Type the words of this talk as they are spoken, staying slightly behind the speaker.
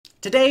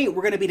Today,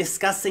 we're going to be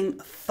discussing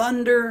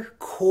Thunder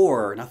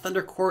Core. Now,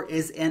 Thunder Core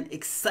is an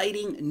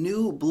exciting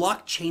new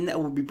blockchain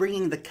that will be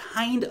bringing the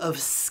kind of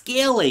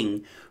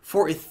scaling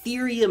for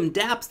Ethereum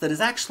Dapps that is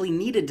actually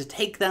needed to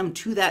take them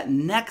to that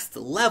next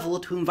level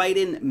to invite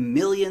in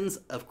millions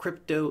of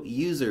crypto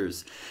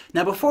users.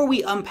 Now, before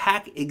we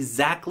unpack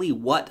exactly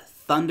what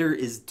Thunder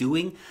is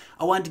doing,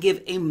 I want to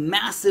give a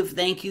massive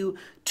thank you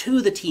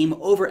to the team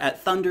over at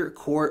Thunder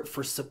Core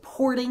for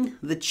supporting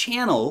the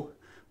channel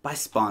by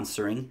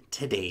sponsoring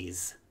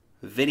today's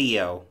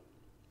video.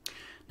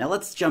 Now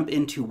let's jump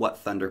into what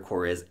Thunder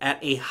Core is. At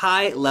a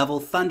high level,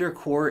 Thunder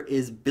Core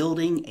is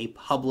building a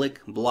public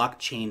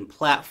blockchain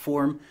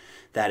platform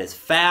that is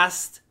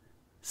fast,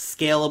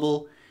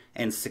 scalable,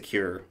 and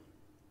secure.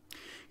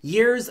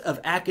 Years of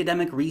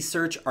academic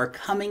research are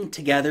coming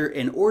together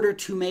in order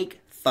to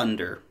make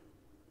Thunder,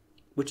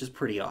 which is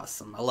pretty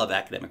awesome. I love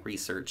academic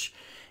research.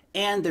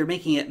 And they're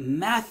making it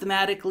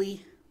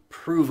mathematically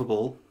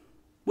provable,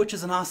 which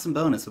is an awesome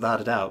bonus without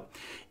a doubt.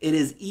 It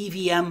is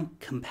EVM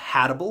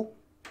compatible,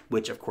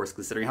 which of course,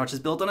 considering how much is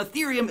built on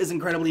Ethereum, is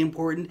incredibly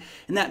important.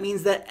 And that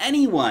means that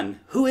anyone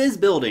who is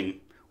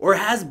building or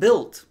has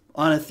built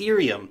on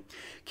Ethereum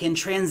can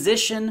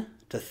transition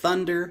to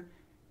Thunder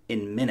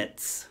in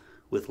minutes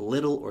with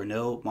little or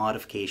no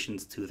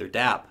modifications to their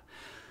dApp.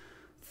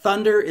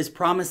 Thunder is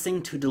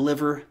promising to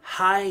deliver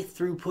high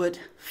throughput,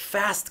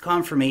 fast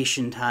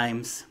confirmation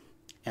times,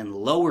 and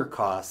lower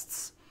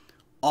costs,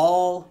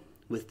 all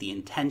with the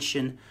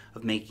intention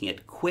of making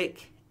it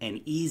quick and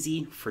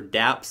easy for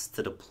dApps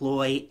to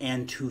deploy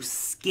and to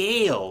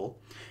scale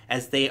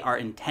as they are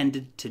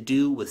intended to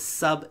do, with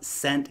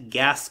sub-cent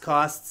gas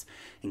costs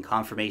and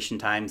confirmation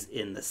times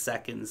in the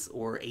seconds,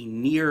 or a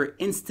near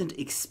instant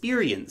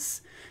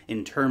experience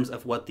in terms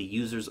of what the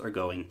users are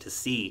going to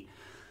see.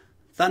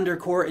 Thunder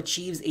Core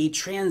achieves a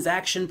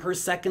transaction per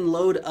second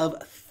load of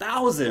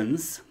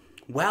thousands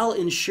while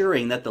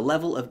ensuring that the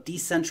level of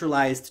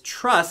decentralized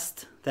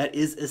trust that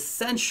is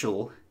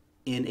essential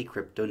in a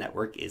crypto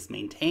network is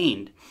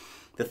maintained.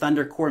 The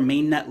Thunder Core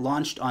mainnet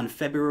launched on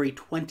February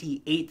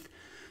 28th,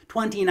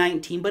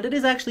 2019, but it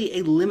is actually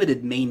a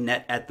limited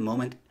mainnet at the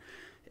moment.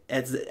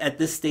 At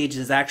this stage, it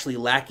is actually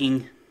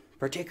lacking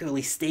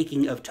particularly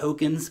staking of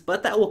tokens,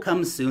 but that will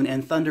come soon,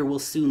 and Thunder will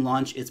soon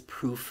launch its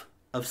proof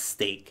of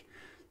stake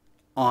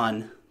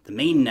on the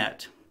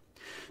mainnet.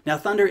 Now,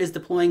 Thunder is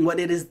deploying what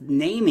it is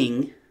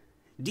naming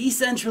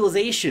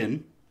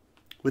decentralization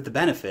with the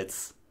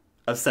benefits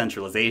of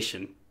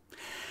centralization.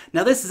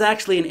 Now, this is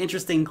actually an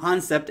interesting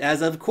concept,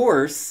 as of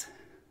course,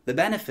 the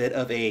benefit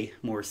of a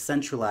more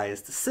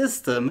centralized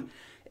system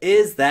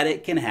is that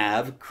it can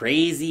have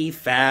crazy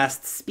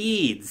fast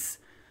speeds.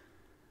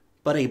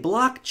 But a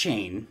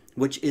blockchain,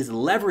 which is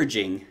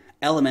leveraging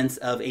elements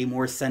of a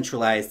more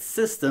centralized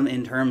system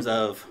in terms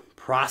of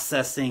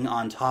processing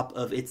on top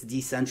of its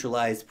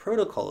decentralized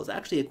protocol, is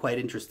actually a quite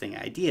interesting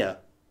idea.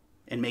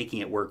 And making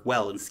it work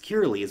well and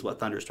securely is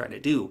what Thunder is trying to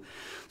do.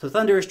 So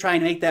Thunder is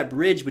trying to make that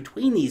bridge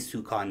between these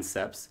two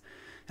concepts.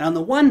 And on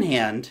the one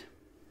hand,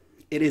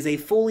 it is a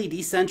fully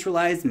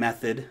decentralized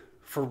method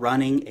for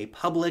running a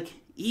public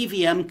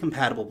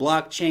EVM-compatible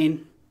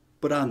blockchain.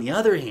 But on the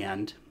other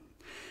hand,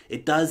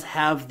 it does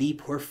have the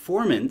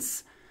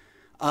performance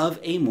of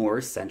a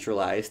more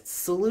centralized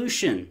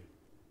solution.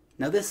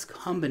 Now, this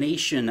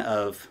combination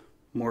of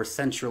more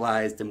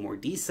centralized and more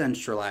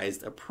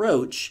decentralized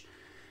approach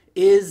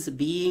is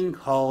being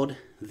called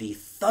the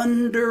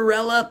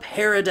Thunderella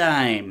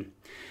paradigm.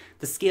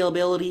 The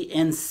scalability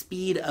and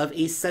speed of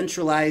a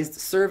centralized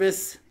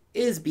service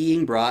is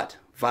being brought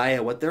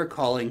via what they're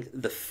calling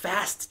the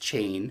fast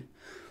chain,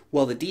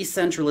 while the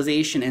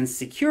decentralization and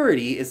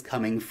security is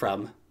coming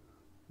from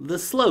the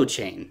slow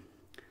chain.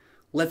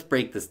 Let's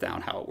break this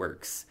down how it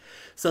works.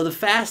 So the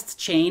fast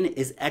chain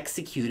is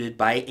executed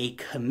by a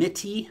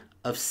committee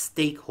of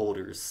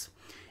stakeholders,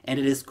 and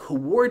it is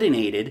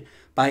coordinated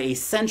by a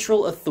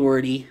central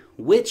authority,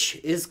 which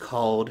is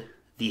called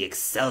the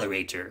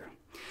accelerator.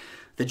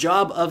 The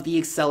job of the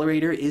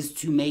accelerator is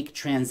to make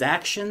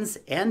transactions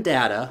and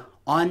data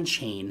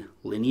on-chain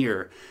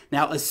linear.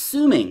 Now,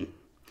 assuming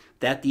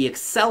that the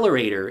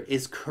accelerator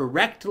is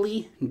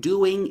correctly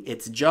doing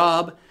its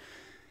job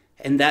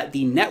and that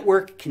the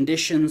network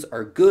conditions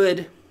are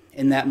good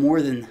and that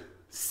more than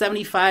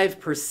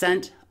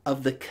 75%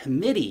 of the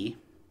committee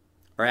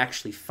are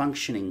actually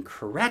functioning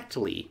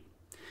correctly,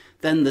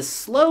 then the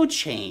slow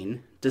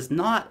chain does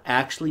not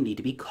actually need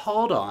to be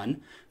called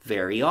on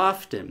very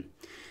often.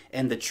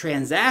 And the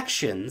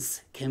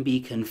transactions can be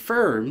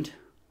confirmed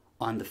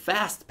on the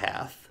fast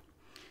path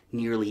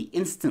nearly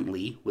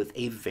instantly with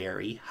a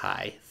very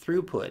high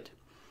throughput.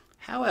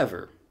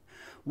 However,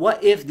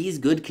 what if these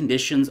good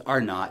conditions are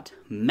not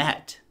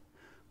met?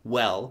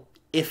 Well,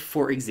 if,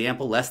 for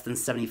example, less than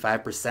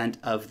 75%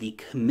 of the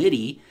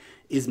committee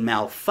is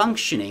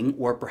malfunctioning,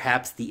 or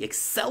perhaps the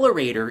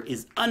accelerator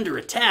is under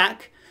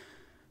attack,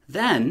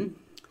 then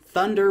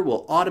Thunder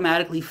will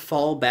automatically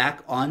fall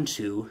back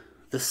onto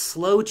the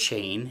slow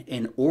chain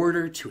in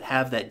order to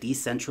have that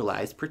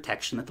decentralized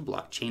protection that the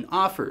blockchain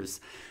offers,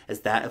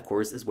 as that, of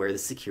course, is where the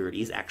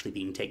security is actually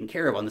being taken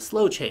care of on the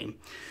slow chain.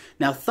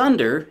 Now,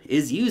 Thunder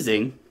is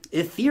using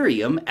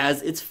Ethereum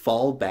as its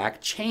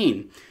fallback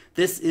chain.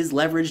 This is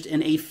leveraged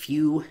in a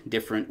few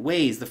different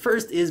ways. The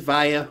first is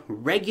via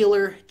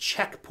regular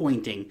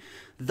checkpointing,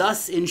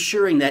 thus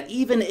ensuring that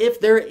even if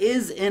there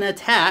is an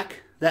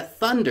attack, that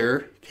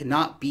Thunder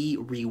cannot be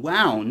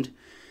rewound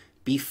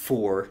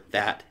before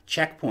that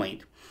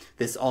checkpoint.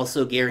 This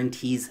also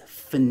guarantees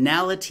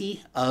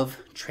finality of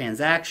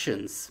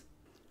transactions.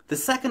 The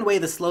second way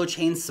the slow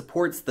chain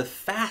supports the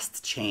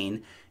fast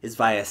chain is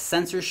via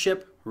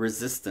censorship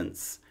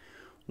resistance,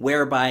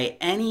 whereby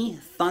any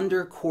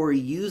Thunder Core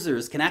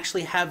users can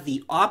actually have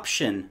the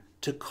option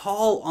to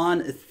call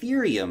on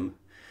Ethereum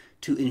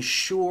to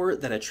ensure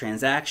that a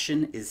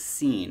transaction is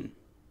seen.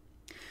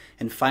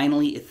 And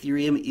finally,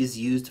 Ethereum is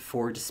used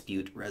for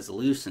dispute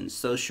resolution.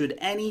 So should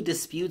any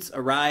disputes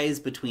arise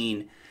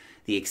between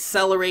the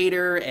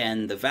accelerator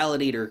and the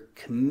validator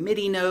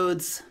committee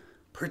nodes,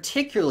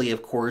 particularly,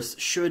 of course,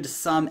 should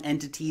some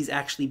entities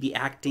actually be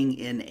acting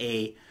in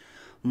a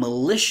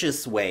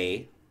malicious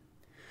way,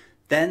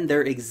 then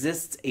there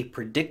exists a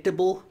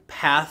predictable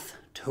path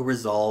to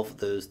resolve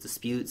those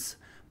disputes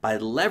by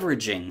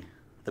leveraging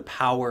the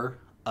power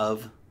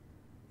of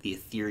the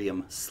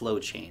Ethereum slow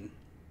chain.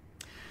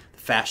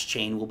 Fast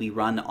chain will be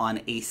run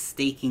on a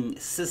staking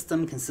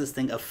system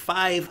consisting of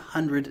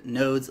 500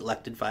 nodes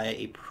elected via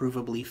a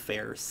provably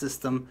fair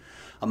system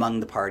among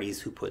the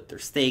parties who put their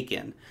stake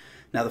in.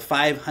 Now, the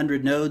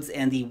 500 nodes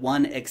and the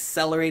one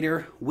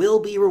accelerator will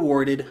be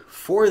rewarded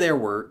for their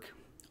work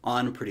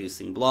on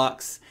producing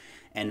blocks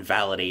and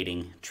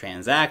validating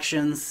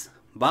transactions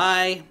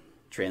by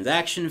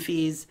transaction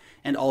fees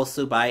and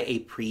also by a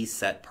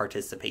preset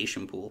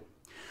participation pool.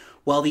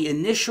 While the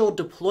initial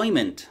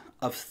deployment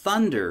of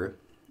Thunder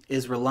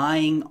is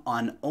relying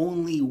on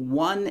only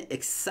one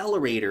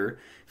accelerator,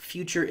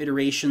 future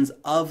iterations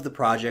of the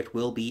project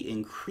will be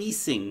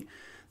increasing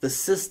the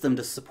system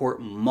to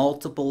support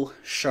multiple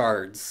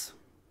shards.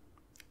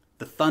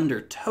 The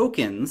Thunder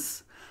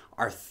tokens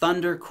are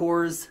Thunder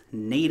Core's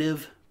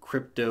native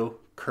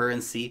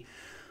cryptocurrency,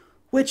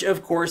 which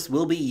of course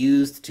will be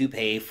used to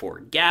pay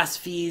for gas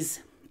fees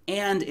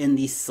and in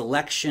the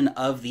selection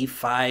of the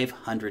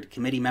 500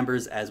 committee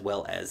members, as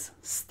well as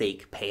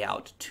stake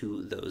payout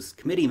to those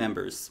committee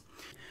members.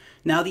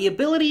 Now, the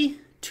ability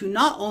to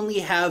not only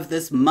have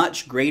this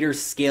much greater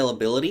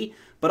scalability,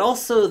 but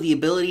also the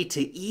ability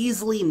to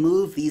easily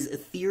move these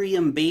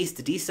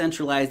Ethereum-based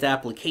decentralized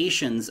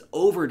applications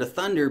over to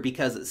Thunder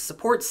because it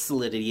supports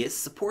Solidity, it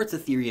supports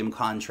Ethereum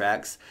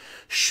contracts,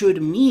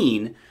 should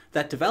mean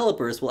that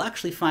developers will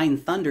actually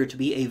find Thunder to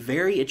be a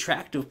very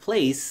attractive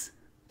place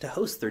to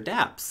host their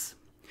dApps.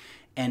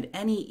 And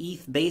any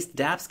ETH-based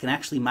dApps can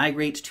actually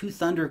migrate to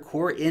Thunder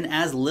Core in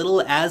as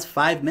little as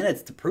 5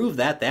 minutes. To prove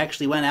that, they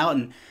actually went out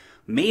and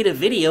made a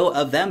video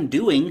of them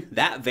doing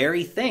that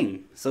very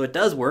thing. So it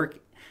does work,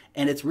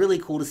 and it's really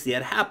cool to see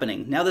it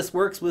happening. Now, this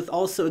works with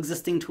also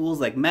existing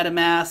tools like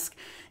MetaMask,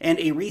 and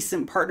a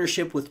recent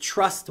partnership with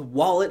Trust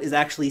Wallet is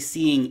actually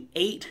seeing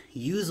 8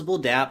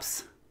 usable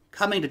dApps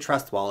coming to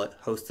Trust Wallet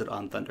hosted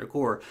on Thunder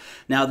Core.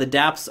 Now, the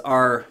dApps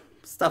are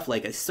stuff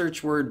like a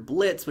search word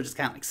blitz, which is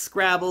kind of like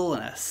Scrabble,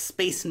 and a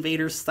Space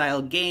Invaders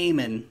style game,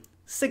 and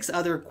 6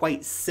 other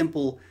quite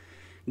simple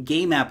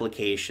game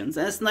applications.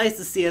 And it's nice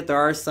to see that there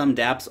are some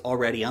dApps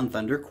already on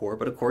Thunder Core,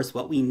 but of course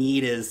what we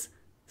need is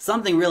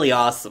something really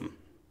awesome,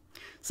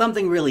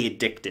 something really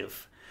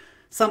addictive,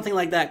 something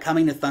like that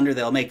coming to Thunder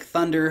that'll make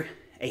Thunder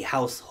a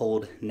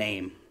household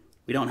name.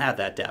 We don't have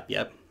that dApp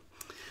yet.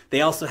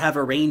 They also have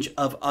a range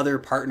of other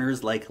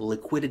partners like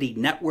Liquidity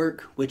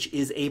Network, which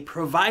is a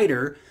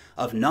provider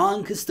of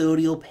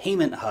non-custodial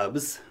payment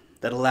hubs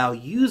that allow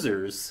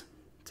users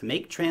to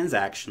make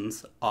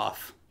transactions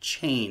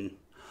off-chain,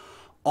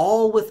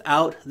 all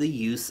without the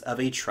use of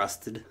a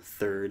trusted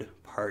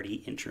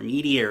third-party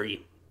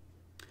intermediary.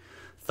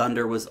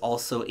 Thunder was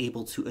also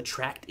able to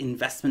attract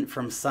investment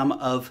from some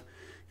of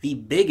the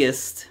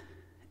biggest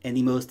and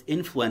the most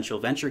influential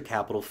venture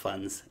capital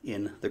funds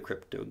in the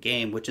crypto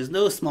game, which is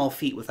no small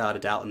feat without a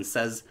doubt and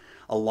says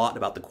a lot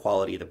about the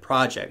quality of the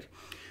project.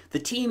 The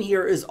team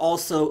here is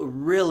also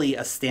really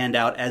a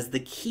standout, as the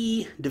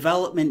key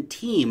development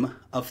team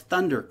of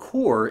Thunder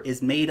Core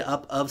is made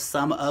up of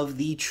some of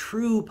the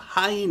true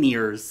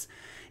pioneers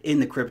in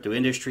the crypto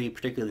industry,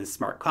 particularly in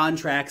smart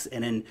contracts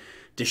and in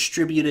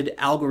distributed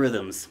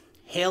algorithms,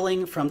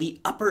 hailing from the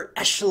upper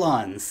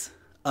echelons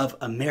of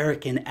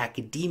American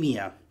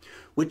academia,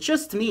 which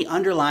just to me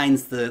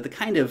underlines the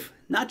kind of,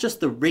 not just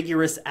the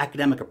rigorous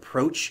academic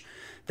approach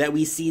that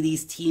we see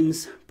these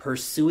teams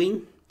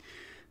pursuing,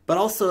 but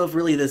also of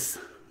really this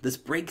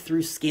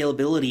breakthrough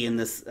scalability and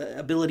this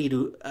ability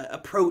to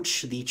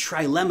approach the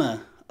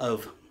trilemma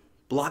of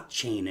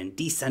blockchain and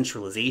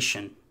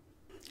decentralization.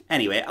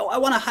 Anyway, I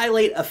want to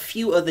highlight a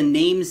few of the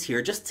names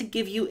here just to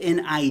give you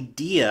an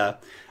idea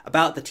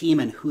about the team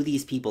and who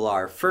these people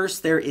are.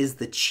 First, there is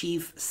the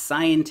chief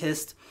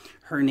scientist.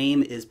 Her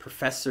name is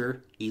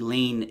Professor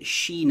Elaine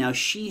Shi. Now,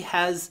 she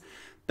has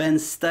been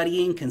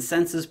studying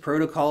consensus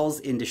protocols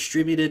in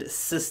distributed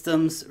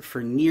systems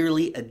for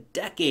nearly a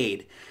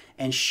decade,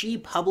 and she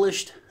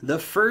published the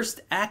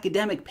first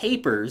academic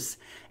papers,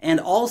 and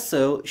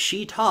also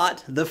she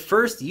taught the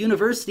first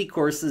university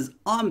courses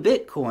on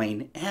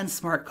Bitcoin and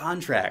smart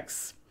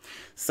contracts.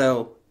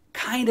 So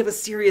kind of a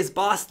serious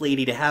boss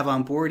lady to have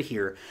on board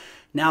here.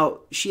 Now,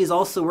 she is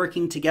also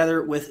working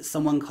together with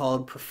someone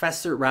called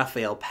Professor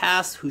Raphael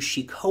Pass, who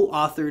she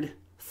co-authored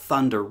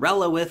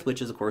Thunderella with, which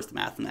is, of course, the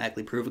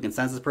mathematically proven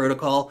consensus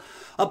protocol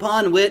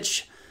upon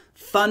which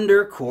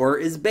Thunder Core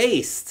is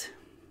based.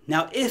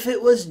 Now, if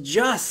it was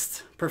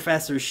just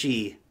Professor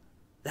Shi,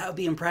 that would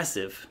be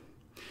impressive.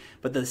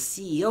 But the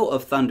CEO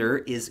of Thunder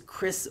is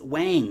Chris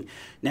Wang.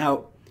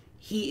 Now,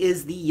 he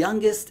is the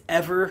youngest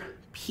ever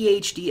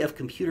PhD of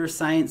computer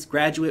science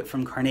graduate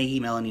from Carnegie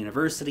Mellon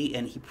University,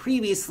 and he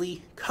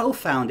previously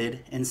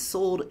co-founded and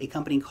sold a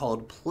company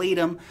called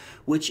Playdom,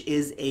 which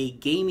is a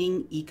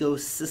gaming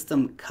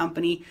ecosystem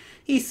company.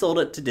 He sold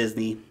it to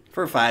Disney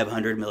for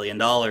 $500 million.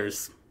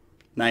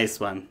 Nice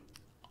one.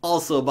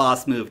 Also a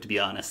boss move, to be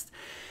honest.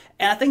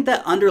 And I think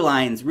that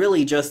underlines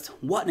really just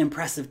what an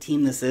impressive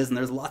team this is, and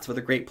there's lots of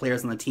other great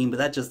players on the team, but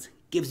that just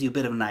gives you a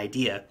bit of an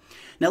idea.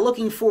 Now,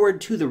 looking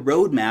forward to the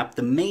roadmap,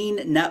 the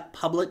main net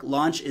public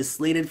launch is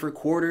slated for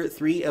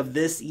Q3 of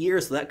this year,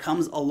 so that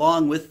comes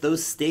along with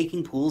those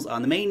staking pools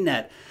on the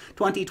mainnet.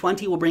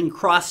 2020 will bring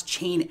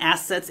cross-chain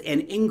assets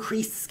and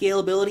increased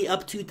scalability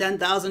up to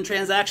 10,000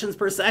 transactions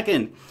per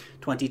second.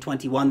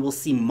 2021 will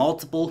see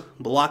multiple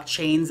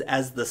blockchains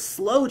as the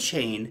slow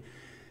chain,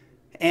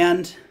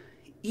 and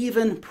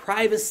even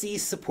privacy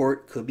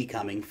support could be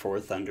coming for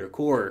Thunder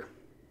Core.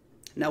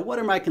 Now, what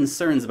are my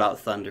concerns about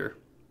Thunder?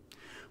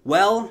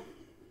 Well,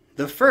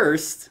 the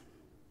first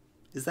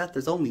is that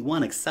there's only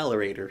one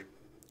accelerator.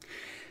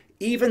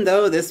 Even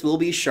though this will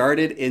be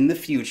sharded in the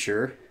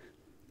future,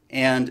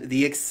 and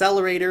the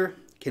accelerator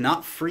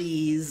cannot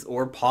freeze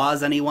or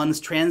pause anyone's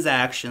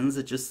transactions,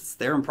 it just sits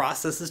there and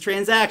processes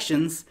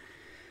transactions,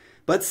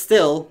 but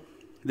still,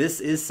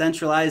 this is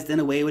centralized in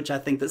a way which I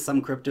think that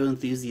some crypto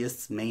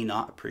enthusiasts may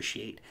not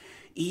appreciate.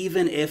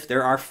 Even if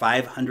there are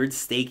 500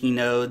 staking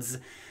nodes,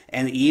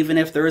 and even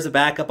if there is a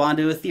backup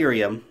onto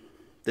Ethereum,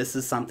 this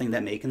is something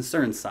that may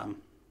concern some.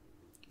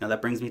 Now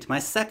that brings me to my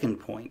second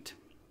point.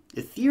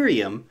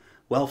 Ethereum,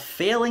 while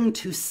failing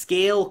to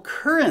scale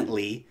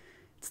currently,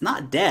 it's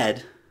not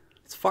dead,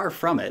 it's far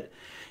from it.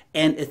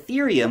 And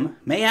Ethereum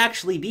may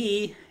actually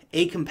be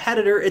a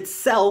competitor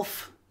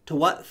itself to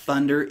what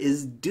Thunder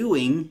is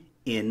doing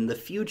in the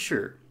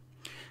future,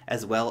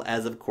 as well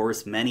as, of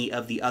course, many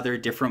of the other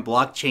different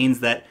blockchains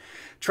that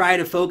try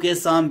to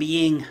focus on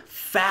being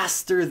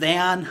faster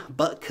than,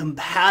 but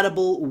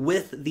compatible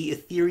with the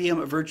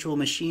Ethereum virtual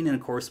machine, and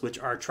of course, which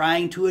are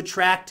trying to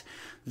attract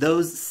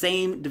those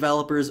same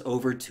developers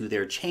over to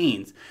their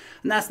chains.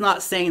 And that's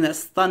not saying that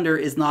Thunder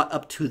is not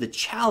up to the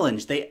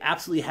challenge. They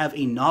absolutely have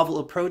a novel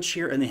approach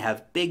here, and they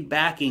have big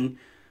backing,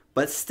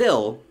 but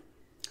still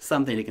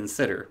something to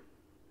consider.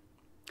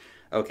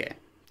 Okay.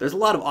 There's a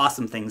lot of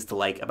awesome things to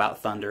like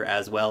about Thunder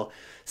as well.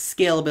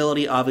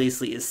 Scalability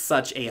obviously is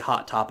such a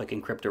hot topic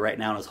in crypto right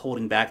now and is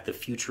holding back the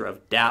future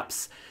of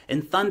Dapps,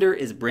 and Thunder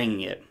is bringing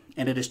it.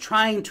 And it is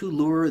trying to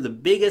lure the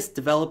biggest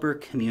developer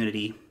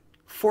community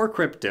for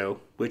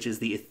crypto, which is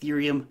the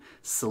Ethereum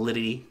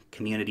Solidity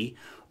community,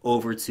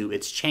 over to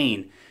its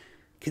chain.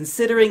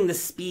 Considering the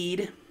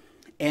speed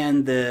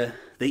and the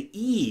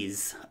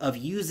ease of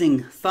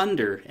using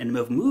Thunder and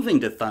of moving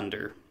to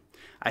Thunder,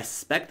 I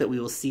suspect that we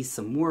will see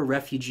some more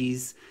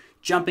refugees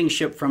jumping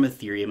ship from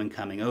Ethereum and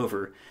coming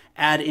over.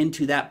 Add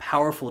into that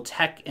powerful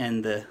tech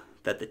and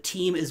that the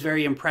team is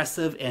very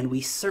impressive, and we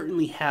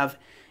certainly have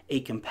a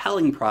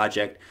compelling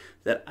project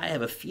that I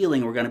have a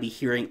feeling we're going to be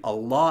hearing a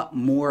lot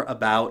more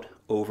about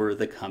over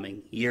the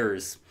coming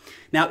years.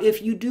 Now,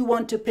 if you do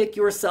want to pick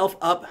yourself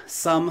up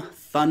some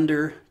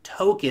Thunder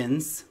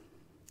tokens,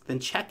 then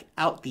check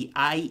out the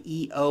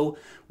IEO,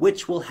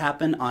 which will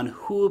happen on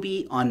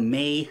Huobi on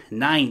May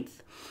 9th.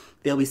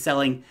 They'll be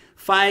selling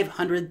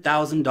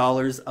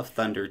 $500,000 of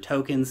Thunder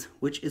tokens,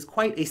 which is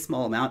quite a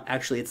small amount.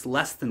 Actually, it's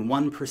less than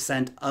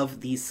 1%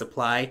 of the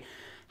supply.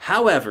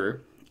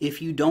 However,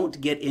 if you don't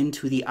get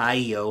into the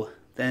IEO,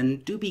 then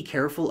do be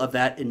careful of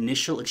that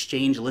initial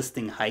exchange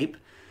listing hype.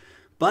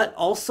 But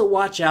also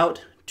watch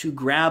out to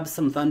grab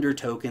some Thunder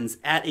tokens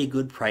at a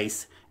good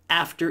price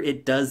after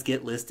it does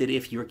get listed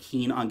if you're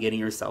keen on getting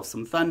yourself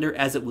some Thunder,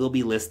 as it will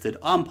be listed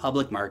on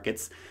public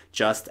markets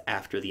just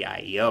after the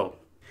IEO.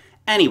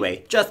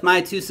 Anyway, just my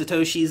 2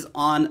 Satoshis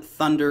on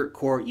Thunder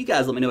Core. You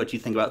guys let me know what you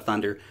think about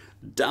Thunder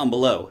down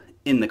below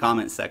in the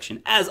comments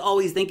section. As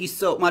always, thank you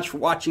so much for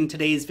watching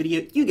today's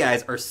video. You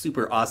guys are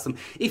super awesome.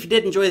 If you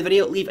did enjoy the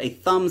video, leave a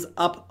thumbs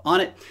up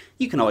on it.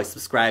 You can always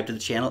subscribe to the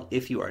channel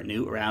if you are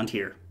new around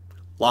here.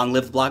 Long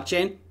live the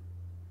blockchain,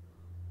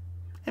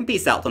 and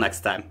peace out till next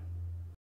time.